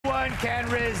one can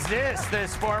resist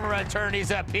this former attorney's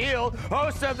appeal.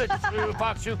 Host of the True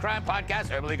Fox True Crime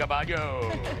Podcast, Compagno.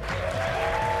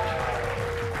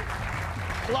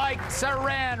 Like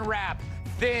saran wrap,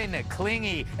 thin,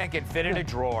 clingy, and can fit in a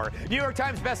drawer. New York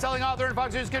Times bestselling author and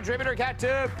Fox News contributor, Cat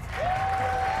Timpf.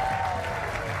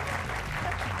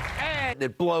 And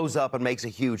it blows up and makes a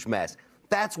huge mess.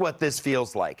 That's what this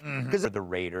feels like. Because the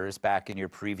Raiders back in your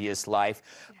previous life,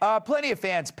 plenty of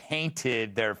fans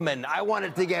painted their... I want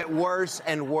it to get worse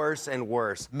and worse and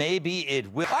worse. Maybe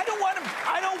it will. I don't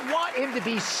want him to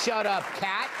be shut up,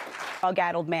 Cat.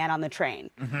 Drug-addled man on the train.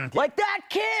 Like that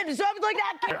kid, something like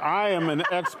that kid. I am an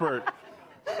expert.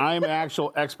 I am an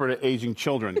actual expert at aging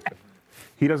children.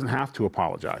 He doesn't have to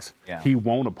apologize. Yeah. He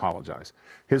won't apologize.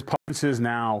 His purpose is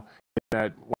now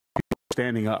that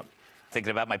standing up.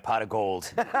 Thinking about my pot of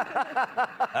gold. All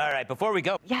right, before we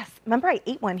go. Yes, remember I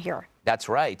ate one here. That's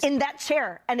right. In that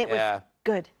chair, and it was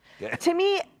good. Yeah. To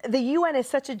me, the UN is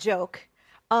such a joke.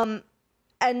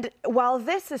 And while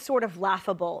this is sort of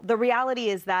laughable, the reality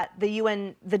is that the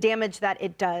UN, the damage that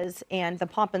it does and the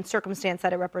pomp and circumstance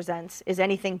that it represents is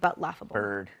anything but laughable.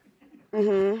 Bird.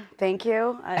 Thank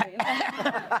you.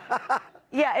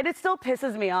 Yeah, and it still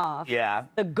pisses me off. Yeah.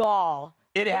 The gall.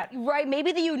 Right,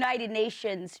 maybe the United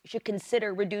Nations should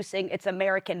consider reducing its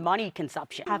American money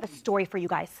consumption. I have a story for you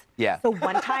guys. Yeah. So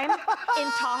one time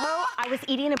in Tahoe, I was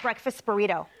eating a breakfast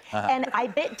burrito. And I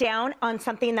bit down on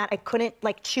something that I couldn't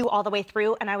chew all the way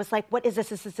through. And I was like, what is this?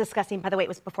 This is disgusting. By the way, it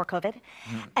was before COVID.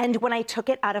 And when I took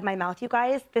it out of my mouth, you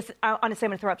guys, honestly,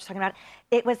 I'm gonna throw up just talking about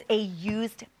it. It was a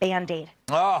used Band-Aid.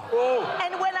 Oh.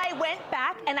 And when I went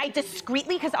back and I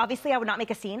discreetly, because obviously I would not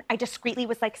make a scene, I discreetly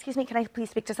was like, excuse me, can I please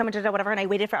speak to someone, whatever, and I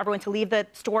waited for everyone to leave the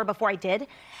store before I did.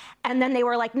 And then they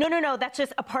were like, no, that's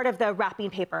just a part of the wrapping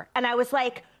paper. And I was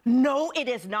like, no, it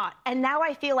is not. And now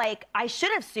I feel like I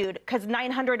should have sued because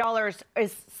 $900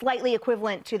 is slightly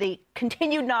equivalent to the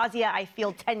continued nausea I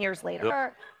feel 10 years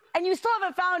later. And you still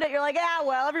haven't found it. You're like,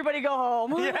 well, everybody go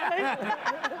home.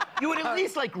 Yeah. You would at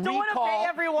least Don't want to pay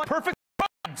everyone. Perfect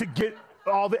to get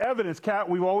all the evidence, Kat.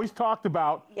 We've always talked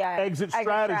about exit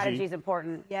strategy. Strategy is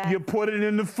important. Yeah. You put it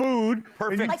in the food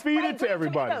and you Like feed fried it to green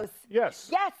everybody. tomatoes.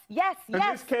 Yes. Yes. In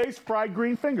this case, fried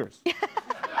green fingers.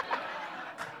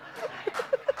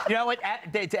 You know what?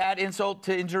 To add insult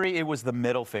to injury, it was the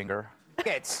middle finger.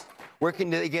 Where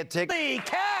can they get tickets?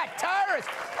 Cat Tyrus,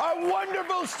 our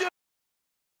wonderful student.